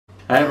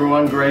Hey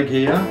everyone, Greg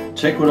here.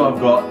 Check what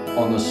I've got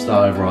on the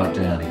stove right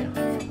down here.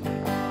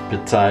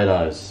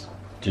 Potatoes.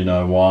 Do you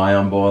know why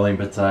I'm boiling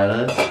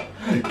potatoes?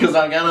 Because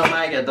I'm going to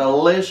make a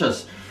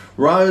delicious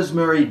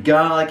rosemary,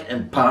 garlic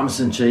and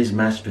parmesan cheese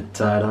mashed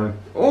potato.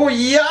 Oh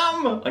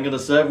yum! I'm going to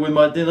serve it with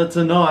my dinner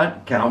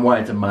tonight. Can't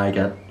wait to make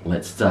it.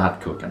 Let's start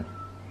cooking.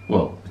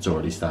 Well, it's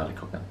already started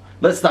cooking.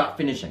 Let's start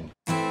finishing.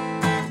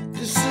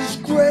 This is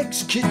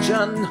Greg's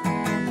kitchen.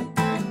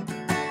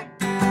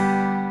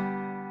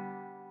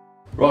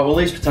 Right, well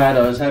these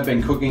potatoes have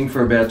been cooking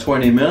for about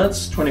 20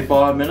 minutes,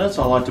 25 minutes.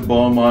 I like to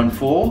boil mine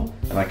for,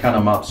 and I cut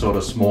them up sort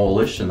of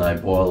smallish and they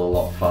boil a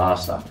lot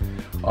faster.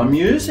 I'm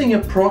using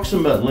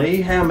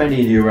approximately, how many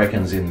do you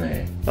reckon's in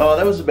there? Oh,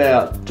 that was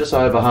about just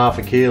over half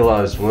a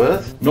kilo's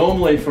worth.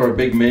 Normally for a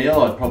big meal,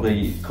 I'd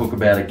probably cook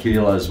about a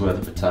kilo's worth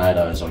of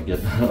potatoes. I'd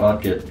get a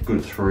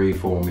good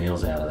 3-4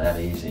 meals out of that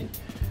easy.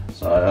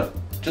 So,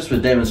 just for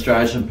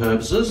demonstration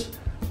purposes,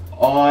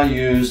 I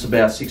used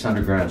about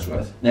 600 grams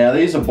worth. Now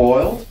these are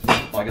boiled,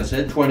 like I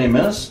said, 20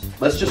 minutes.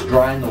 Let's just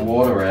drain the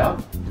water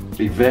out.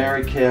 Be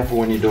very careful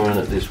when you're doing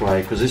it this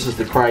way, because this is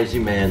the crazy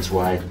man's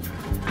way.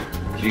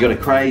 If you've got a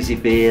crazy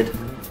beard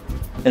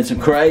and some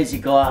crazy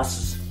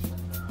glasses,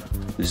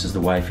 this is the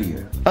way for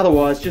you.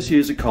 Otherwise, just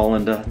use a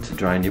colander to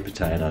drain your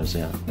potatoes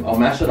out. I'll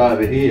mash it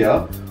over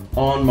here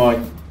on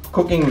my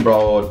cooking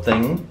board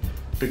thing,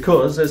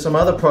 because there's some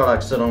other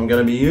products that I'm going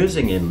to be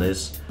using in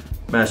this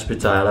mashed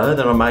potato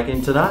that I'm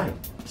making today.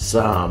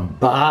 Some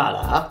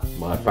butter,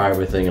 my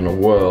favourite thing in the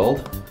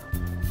world.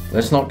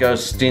 Let's not go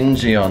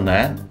stingy on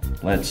that.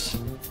 Let's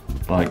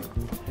like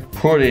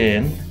put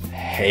in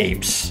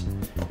heaps.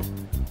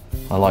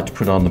 I like to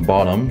put it on the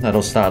bottom.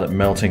 That'll start it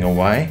melting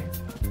away.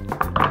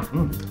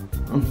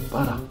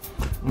 Butter.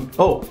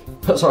 Oh,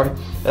 sorry.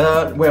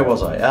 Where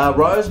was I?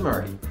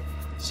 Rosemary.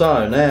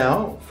 So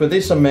now, for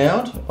this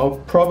amount, I'll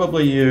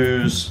probably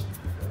use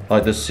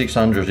like the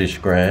 600-ish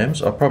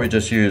grams. I'll probably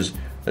just use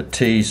a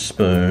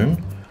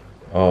teaspoon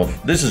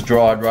of, this is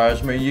dried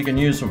rosemary. You can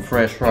use some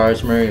fresh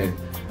rosemary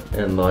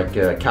and like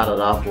cut it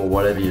up or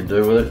whatever you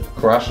do with it,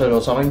 crush it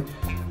or something.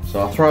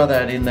 So I'll throw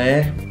that in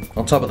there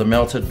on top of the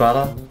melted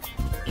butter.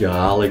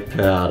 Garlic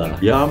powder,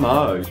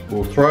 yummo.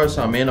 We'll throw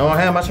some in. Oh,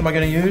 how much am I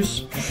going to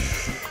use?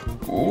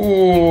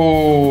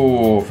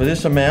 Ooh, for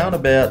this amount,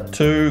 about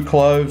 2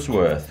 cloves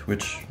worth,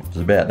 which is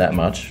about that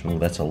much. Oh,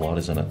 that's a lot,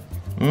 isn't it?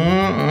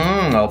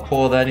 I'll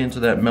pour that into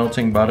that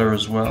melting butter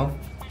as well.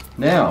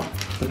 Now,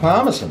 the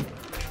parmesan.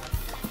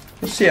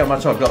 Let's see how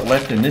much I've got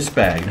left in this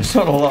bag. There's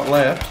not a lot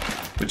left,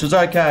 which is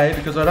okay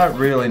because I don't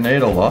really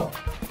need a lot.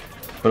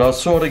 But I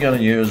was sort of going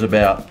to use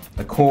about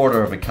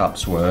 1/4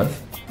 cup's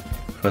worth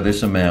for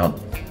this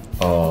amount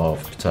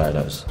of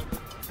potatoes.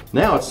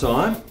 Now it's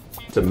time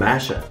to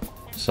mash it.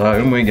 So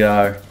in we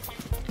go,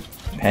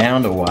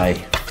 pound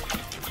away.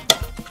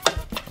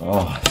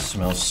 Oh, it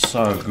smells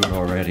so good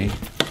already.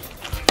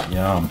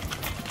 Yum.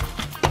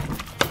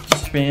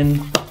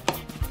 Spin,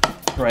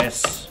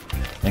 press,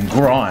 and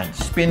grind.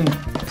 Spin,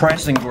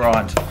 press, and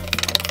grind.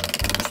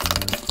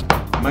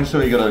 Make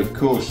sure you got a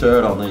cool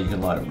shirt on that you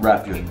can like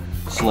wrap your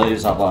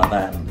sleeves up like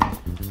that and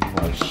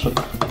like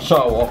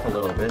show off a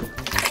little bit.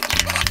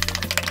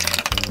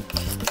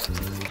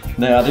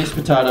 Now these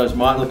potatoes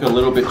might look a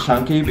little bit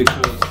chunky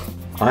because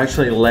I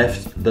actually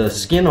left the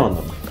skin on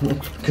them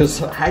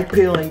because I hate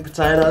peeling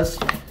potatoes.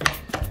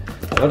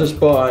 I just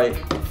buy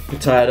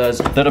potatoes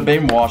that have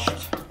been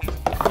washed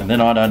and then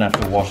I don't have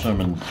to wash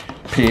them and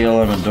peel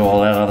them and do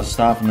all that other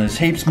stuff, and there's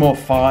heaps more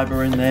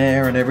fibre in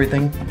there and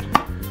everything.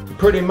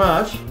 Pretty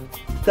much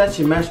that's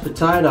your mashed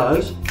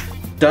potatoes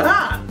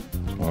done.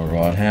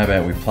 Alright, how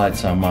about we plate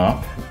some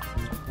up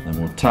and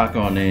we'll tuck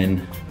on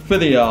in for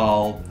the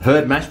old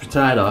herb mashed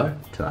potato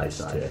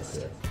taste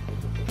test.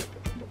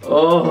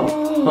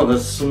 Oh, the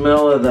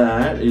smell of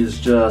that is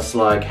just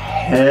like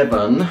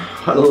heaven.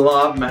 I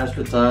love mashed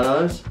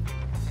potatoes.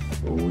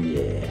 Oh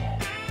yeah.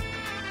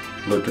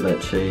 Look at that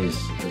cheese.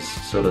 It's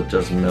sort of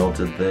just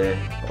melted there.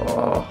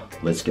 Oh,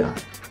 let's go.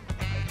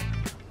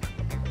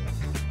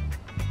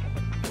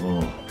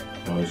 Oh,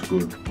 that was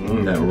good.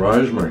 That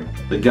rosemary.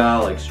 The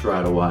garlic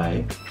straight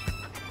away.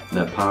 And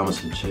that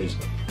parmesan cheese.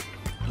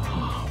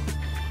 Oh.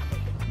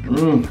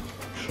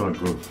 So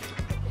good.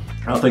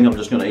 I think I'm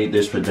just going to eat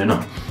this for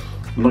dinner.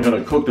 I'm not going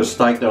to cook the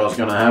steak that I was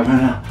going to have.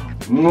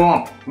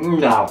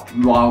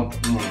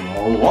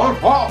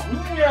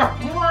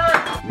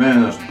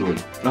 Man, that's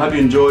good. I hope you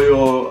enjoy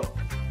your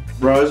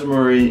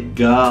rosemary,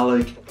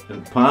 garlic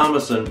and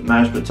parmesan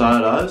mashed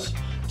potatoes.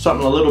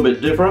 Something a little bit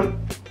different.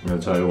 I'm going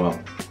to tell you what,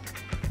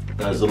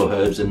 those little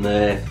herbs in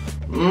there.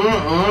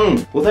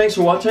 Well, thanks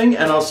for watching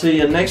and I'll see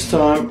you next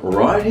time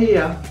right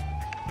here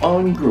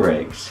on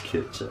Greg's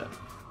Kitchen.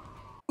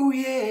 Oh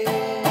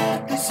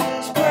yeah, this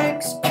is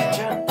Greg's